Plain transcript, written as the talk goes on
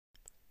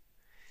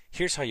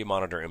Here's how you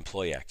monitor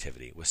employee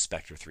activity with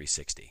SPECTOR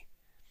 360.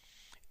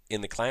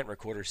 In the client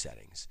recorder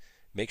settings,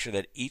 make sure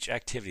that each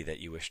activity that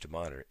you wish to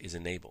monitor is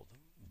enabled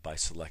by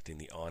selecting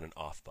the on and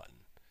off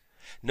button.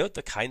 Note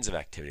the kinds of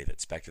activity that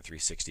SPECTOR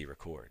 360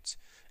 records.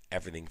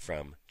 Everything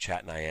from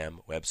chat and IM,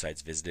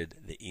 websites visited,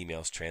 the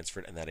emails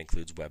transferred, and that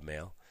includes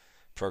webmail,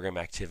 program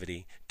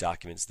activity,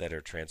 documents that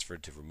are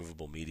transferred to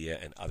removable media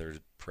and other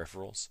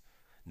peripherals,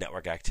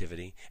 network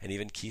activity, and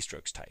even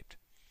keystrokes typed.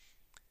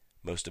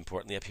 Most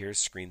importantly, up here is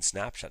screen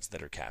snapshots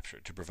that are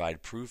captured to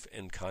provide proof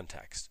and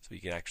context so you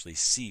can actually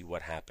see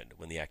what happened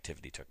when the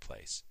activity took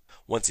place.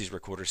 Once these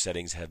recorder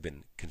settings have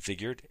been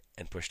configured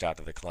and pushed out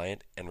to the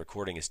client and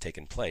recording has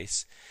taken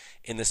place,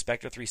 in the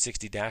SPECTOR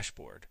 360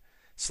 dashboard,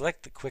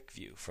 select the Quick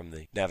View from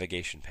the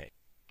navigation pane.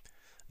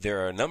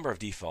 There are a number of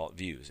default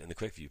views in the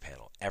Quick View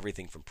panel,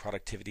 everything from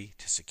productivity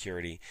to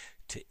security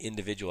to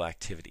individual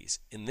activities.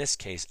 In this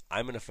case,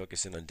 I'm going to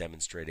focus in on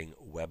demonstrating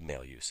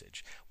webmail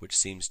usage, which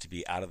seems to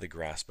be out of the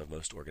grasp of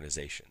most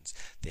organizations.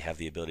 They have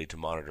the ability to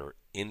monitor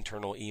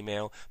internal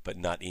email, but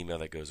not email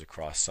that goes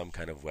across some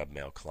kind of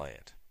webmail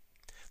client.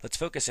 Let's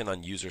focus in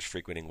on users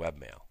frequenting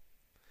webmail.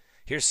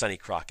 Here's Sonny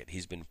Crockett.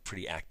 He's been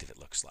pretty active, it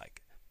looks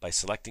like. By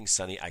selecting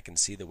Sonny, I can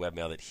see the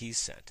webmail that he's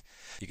sent.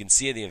 You can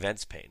see in the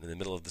events pane in the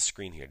middle of the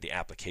screen here the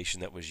application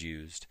that was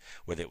used,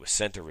 whether it was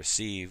sent or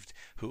received,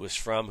 who it was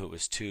from, who it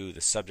was to, the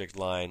subject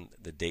line,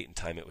 the date and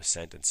time it was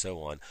sent, and so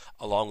on,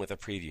 along with a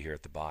preview here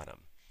at the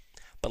bottom.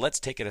 But let's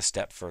take it a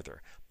step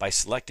further. By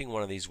selecting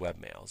one of these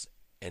webmails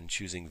and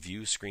choosing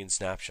View Screen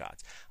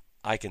Snapshots,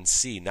 I can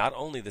see not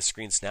only the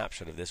screen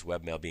snapshot of this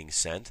webmail being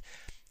sent,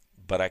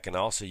 but I can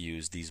also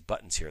use these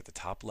buttons here at the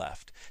top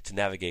left to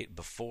navigate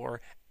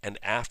before and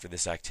after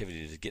this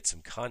activity to get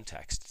some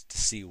context to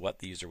see what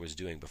the user was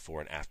doing before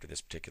and after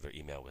this particular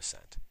email was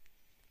sent.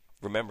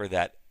 Remember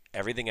that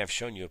everything I've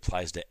shown you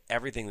applies to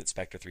everything that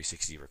SPECTOR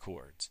 360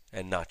 records,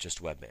 and not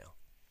just webmail.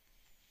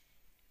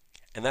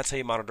 And that's how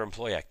you monitor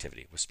employee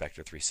activity with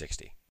SPECTOR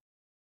 360.